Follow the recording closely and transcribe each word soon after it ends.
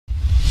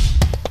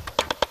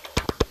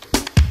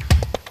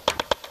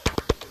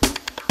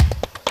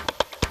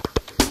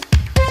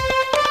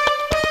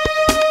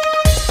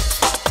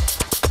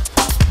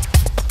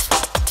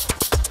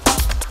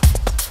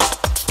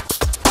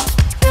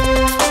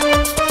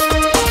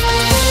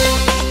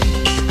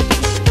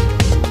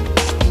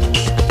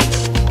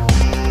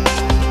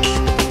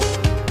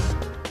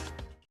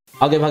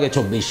আগে ভাগে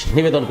 24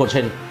 নিবেদন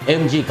করছেন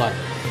এমজি কার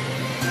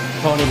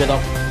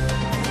সহনিবেদক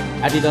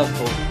অ্যাডিডাস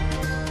ও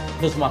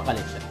দুসমা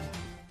কালেকশন।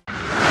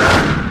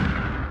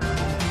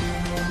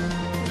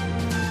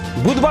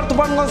 বুধবার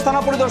তুফানগঞ্জ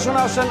থানা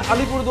পরিদর্শনে আসেন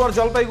আলিপুরদুয়ার,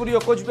 জলপাইগুড়ি ও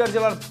কোচবিহার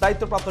জেলার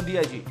দায়িত্বপ্রাপ্ত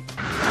ডিআইজি।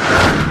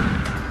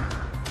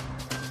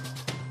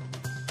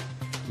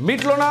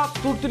 মিটল না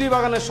তুরতুরি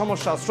বাগানের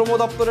সমস্যা, শ্রম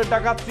দপ্তরের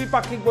ডাকা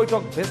ত্রিপাক্ষিক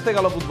বৈঠক ভেস্তে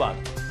গেল বুধবার।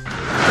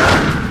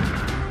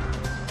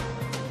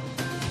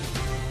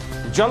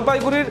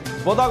 জলপাইগুড়ির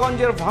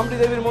বোদাগঞ্জের ভামড়ি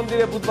দেবীর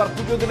মন্দিরে বুধবার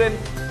পুজো দিলেন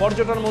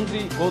পর্যটন মন্ত্রী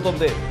গৌতম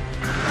দেব।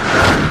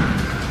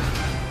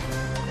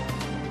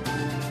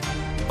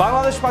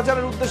 বাংলাদেশ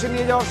পাচারের উদ্দেশ্যে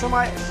নিয়ে যাওয়ার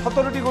সময়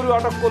 17টি গরু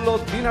আটক করল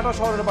দিনহাটা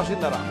শহরের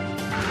বাসিন্দারা।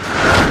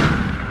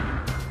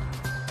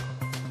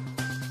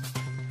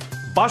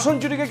 বাসন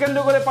চুরিকে কেন্দ্র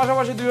করে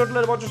পাশাপাশি দুই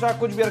হোটেলের বচসা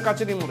কোচবিহার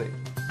কাচেরি মোড়ে।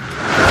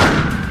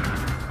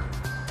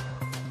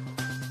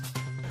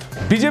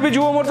 বিজেপি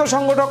যুব মোর্চা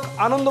সংগঠক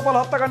আনন্দপাল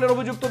হত্যাকাণ্ডের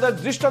অভিযুক্তদের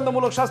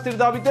দৃষ্টান্তমূলক শাস্তির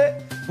দাবিতে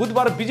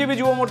বুধবার বিজেপি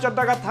যুব মোর্চার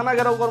ডাকা থানা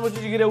ঘেরাও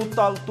কর্মসূচি ঘিরে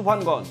উত্তাল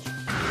তুফানগঞ্জ।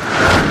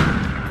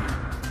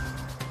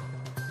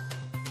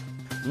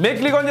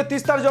 মেঘলিগঞ্জে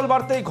তিস্তার জল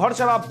বাড়তেই ঘর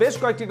ছাড়া বেশ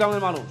কয়েকটি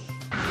গ্রামের মানুষ।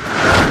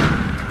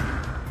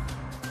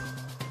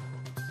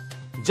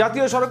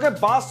 জাতীয় সড়কে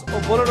বাস ও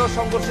বোলেরোর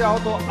সংঘর্ষে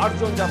আহত 8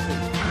 জন যাত্রী।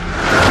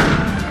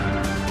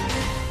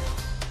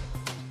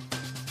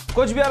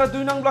 কোচবিহারের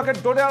 2 নং ব্লকের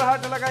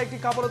ডোডেয়ারহাট এলাকায় একটি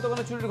কাপড়ের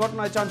দোকানে চুরির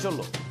ঘটনায় চাঞ্চল্য।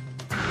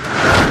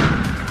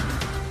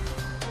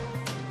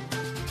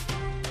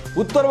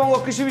 উত্তরবঙ্গ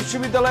কৃষি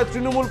বিশ্ববিদ্যালয়ে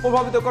তৃণমূল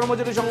প্রভাবিত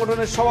কর্মচারী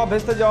সংগঠনের সভা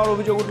ভেস্তে যাওয়ার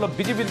অভিযোগ উঠল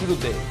বিজেপির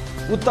বিরুদ্ধে।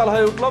 উত্তাল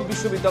হয়ে উঠল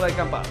বিশ্ববিদ্যালয়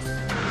ক্যাম্পাস।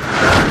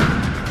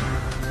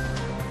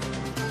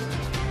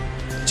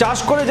 চাষ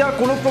করে যার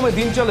কোনো ক্রমে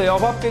দিন চলে,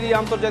 অভাব পেরিয়ে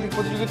আন্তর্জাতিক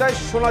প্রতিযোগিতায়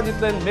সোনা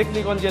জিতলেন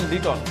মেঘলিগঞ্জের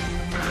লিটন।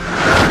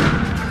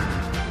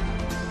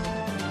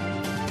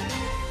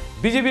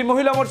 বিজেপি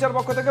মহিলা মোর্চার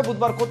পক্ষ থেকে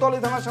বুধবার কোতোয়ালি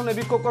থানার সামনে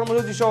বিক্ষোভ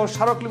কর্মসূচি সহ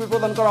স্মারকলিপি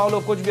প্রদান করা হলো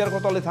কোচবিহার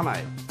কোতোয়ালি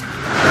থানায়।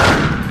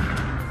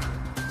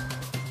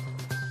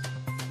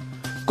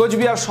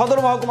 কোচবিহার সদর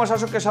মহকুমা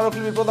শাসককে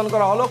স্মারকলিপি প্রদান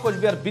করা হলো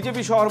কোচবিহার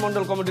বিজেপি শহর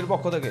মন্ডল কমিটির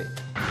পক্ষ থেকে।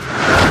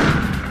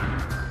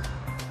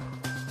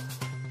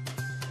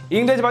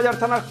 ইংরেজবাজার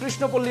থানার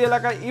কৃষ্ণপল্লী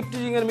এলাকায়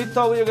ইফটিজিং এর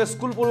মিথ্যা অভিযোগে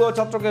স্কুল পড়ুয়া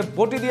ছাত্রকে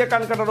বটি দিয়ে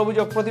কান কাটার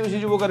অভিযোগ প্রতিবেশী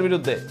যুবকের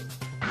বিরুদ্ধে।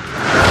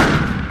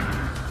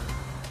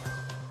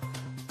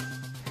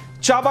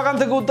 চা বাগান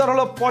থেকে উদ্ধার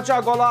হলো পচা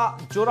গলা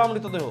জোড়া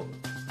মৃতদেহ।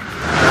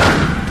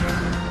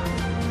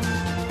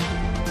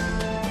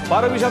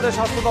 বারবিশাতে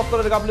স্বাস্থ্য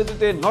দপ্তরের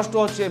গাফিলতিতে নষ্ট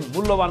হচ্ছে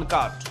মূল্যবান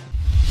কাঠ।